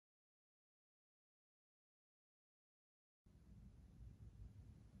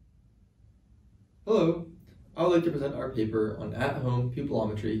Hello, I would like to present our paper on at-home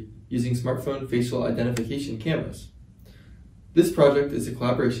pupillometry using smartphone facial identification cameras. This project is a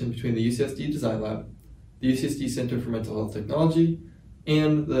collaboration between the UCSD Design Lab, the UCSD Center for Mental Health Technology,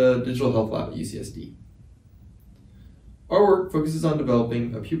 and the Digital Health Lab at UCSD. Our work focuses on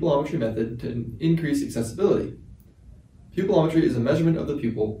developing a pupillometry method to increase accessibility. Pupillometry is a measurement of the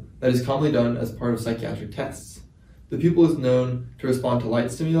pupil that is commonly done as part of psychiatric tests. The pupil is known to respond to light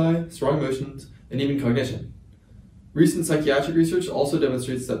stimuli, strong motions, and even cognition. Recent psychiatric research also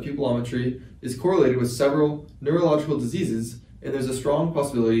demonstrates that pupillometry is correlated with several neurological diseases, and there's a strong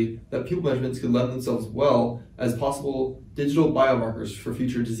possibility that pupil measurements could lend themselves well as possible digital biomarkers for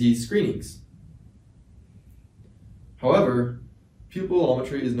future disease screenings. However,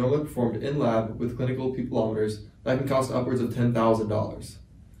 pupillometry is normally performed in lab with clinical pupillometers that can cost upwards of $10,000.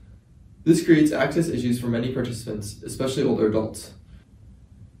 This creates access issues for many participants, especially older adults.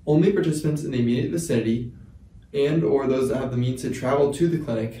 Only participants in the immediate vicinity and/or those that have the means to travel to the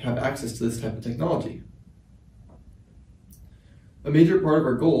clinic have access to this type of technology. A major part of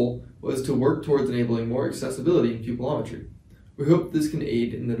our goal was to work towards enabling more accessibility in pupillometry. We hope this can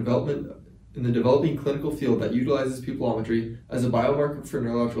aid in the developing clinical field that utilizes pupillometry as a biomarker for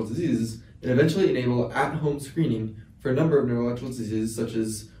neurological diseases and eventually enable at-home screening for a number of neurological diseases such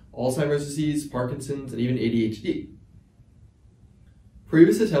as Alzheimer's disease, Parkinson's, and even ADHD.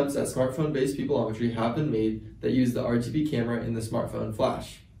 Previous attempts at smartphone-based pupillometry have been made that use the RGB camera in the smartphone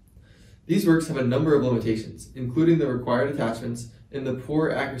flash. These works have a number of limitations, including the required attachments and the poor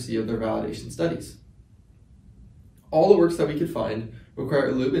accuracy of their validation studies. All the works that we could find require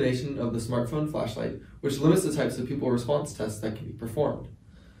illumination of the smartphone flashlight, which limits the types of pupil response tests that can be performed.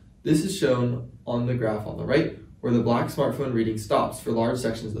 This is shown on the graph on the right, where the black smartphone reading stops for large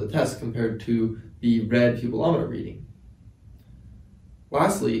sections of the test compared to the red pupillometer reading.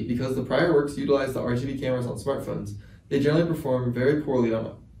 Lastly, because the prior works utilized the RGB cameras on smartphones, they generally perform very poorly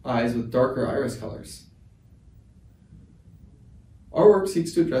on eyes with darker iris colors. Our work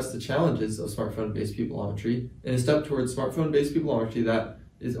seeks to address the challenges of smartphone-based pupillometry and a step towards smartphone-based pupillometry that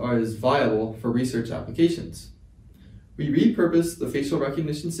is viable for research applications. We repurposed the facial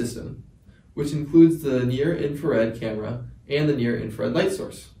recognition system, which includes the near-infrared camera and the near-infrared light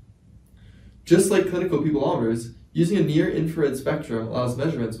source. Just like clinical pupillometers, using a near-infrared spectrum allows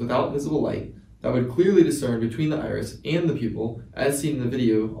measurements without visible light that would clearly discern between the iris and the pupil, as seen in the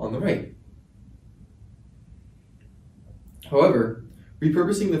video on the right. However,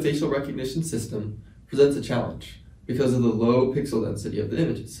 repurposing the facial recognition system presents a challenge because of the low pixel density of the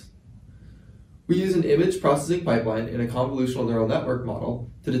images. We use an image processing pipeline in a convolutional neural network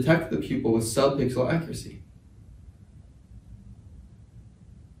model to detect the pupil with sub-pixel accuracy.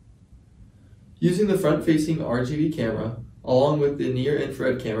 Using the front-facing RGB camera, along with the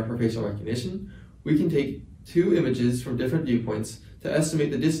near-infrared camera for facial recognition, we can take two images from different viewpoints to estimate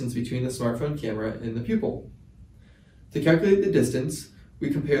the distance between the smartphone camera and the pupil. To calculate the distance,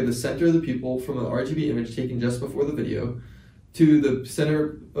 we compare the center of the pupil from an RGB image taken just before the video to the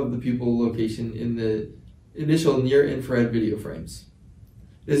center of the pupil location in the initial near-infrared video frames.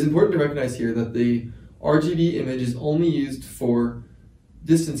 It is important to recognize here that the RGB image is only used for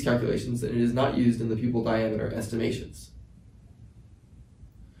distance calculations and it is not used in the pupil diameter estimations.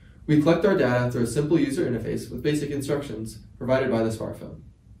 We collect our data through a simple user interface with basic instructions provided by the smartphone.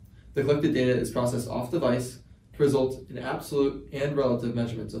 The collected data is processed off-device to result in absolute and relative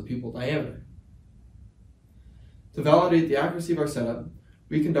measurements of pupil diameter. To validate the accuracy of our setup,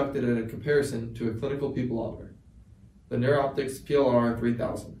 we conducted a comparison to a clinical pupillometer, the NeurOptics PLR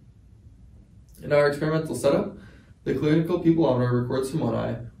 3000. In our experimental setup, the clinical pupillometer records from one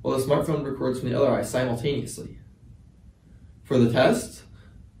eye, while the smartphone records from the other eye simultaneously. For the test,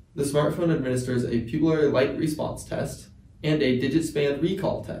 the smartphone administers a pupillary light response test and a digit span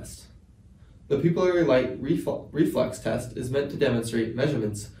recall test. The pupillary light reflex test is meant to demonstrate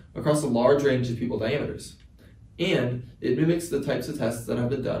measurements across a large range of pupil diameters, and it mimics the types of tests that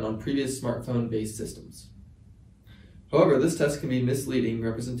have been done on previous smartphone-based systems. However, this test can be a misleading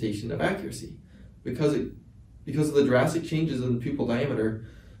representation of accuracy. Because of the drastic changes in the pupil diameter,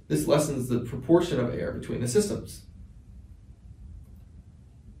 this lessens the proportion of error between the systems.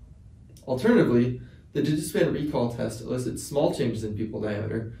 Alternatively, the digispan recall test elicits small changes in pupil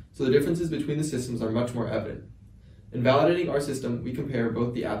diameter, so the differences between the systems are much more evident. In validating our system, we compare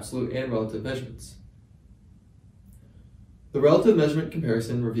both the absolute and relative measurements. The relative measurement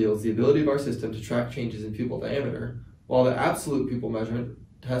comparison reveals the ability of our system to track changes in pupil diameter, while the absolute pupil measurement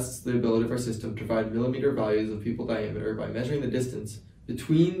tests the ability of our system to provide millimeter values of pupil diameter by measuring the distance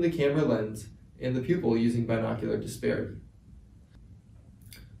between the camera lens and the pupil using binocular disparity.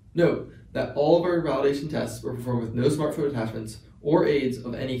 Note that all of our validation tests were performed with no smartphone attachments or aids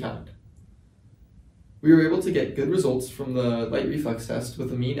of any kind. We were able to get good results from the light reflex test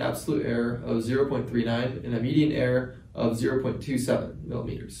with a mean absolute error of 0.39 and a median error of 0.27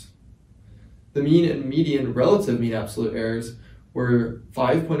 millimeters. The mean and median relative mean absolute errors were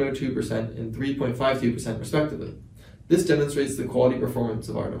 5.02% and 3.52% respectively. This demonstrates the quality performance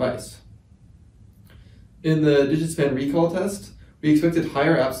of our device. In the digit span recall test, we expected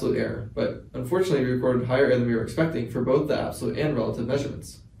higher absolute error, but unfortunately we recorded higher error than we were expecting for both the absolute and relative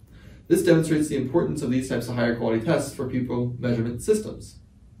measurements. This demonstrates the importance of these types of higher quality tests for pupil measurement systems.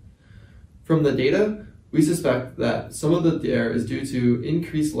 From the data, we suspect that some of the error is due to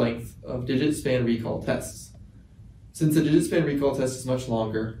increased length of digit span recall tests. Since the digit span recall test is much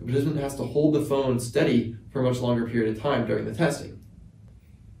longer, the participant has to hold the phone steady for a much longer period of time during the testing.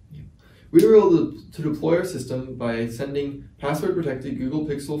 We were able to deploy our system by sending password-protected Google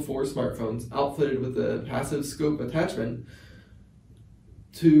Pixel 4 smartphones outfitted with a passive scope attachment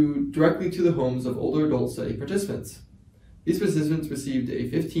directly to the homes of older adult study participants. These participants received a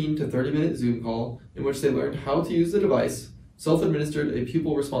 15 to 30 minute Zoom call in which they learned how to use the device, self-administered a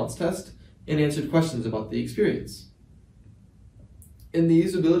pupil response test, and answered questions about the experience. In the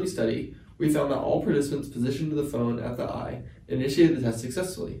usability study, we found that all participants positioned the phone at the eye and initiated the test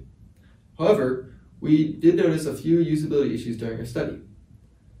successfully. However, we did notice a few usability issues during our study,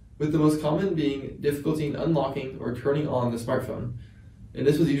 with the most common being difficulty in unlocking or turning on the smartphone, and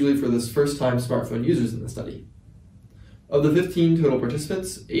this was usually for the first-time smartphone users in the study. Of the 15 total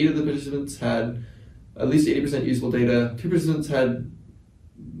participants, 8 of the participants had at least 80% usable data, 2 participants had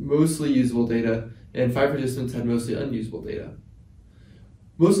mostly usable data, and 5 participants had mostly unusable data.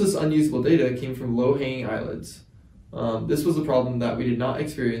 Most of this unusable data came from low-hanging eyelids. This was a problem that we did not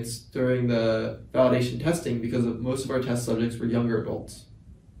experience during the validation testing because most of our test subjects were younger adults.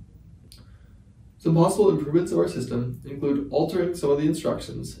 Some possible improvements of our system include altering some of the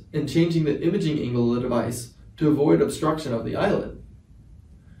instructions and changing the imaging angle of the device to avoid obstruction of the eyelid.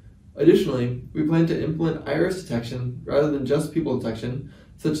 Additionally, we plan to implement iris detection rather than just pupil detection,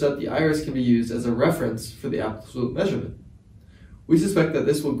 such that the iris can be used as a reference for the absolute measurement. We suspect that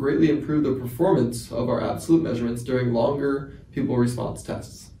this will greatly improve the performance of our absolute measurements during longer pupil response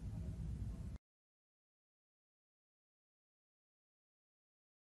tests.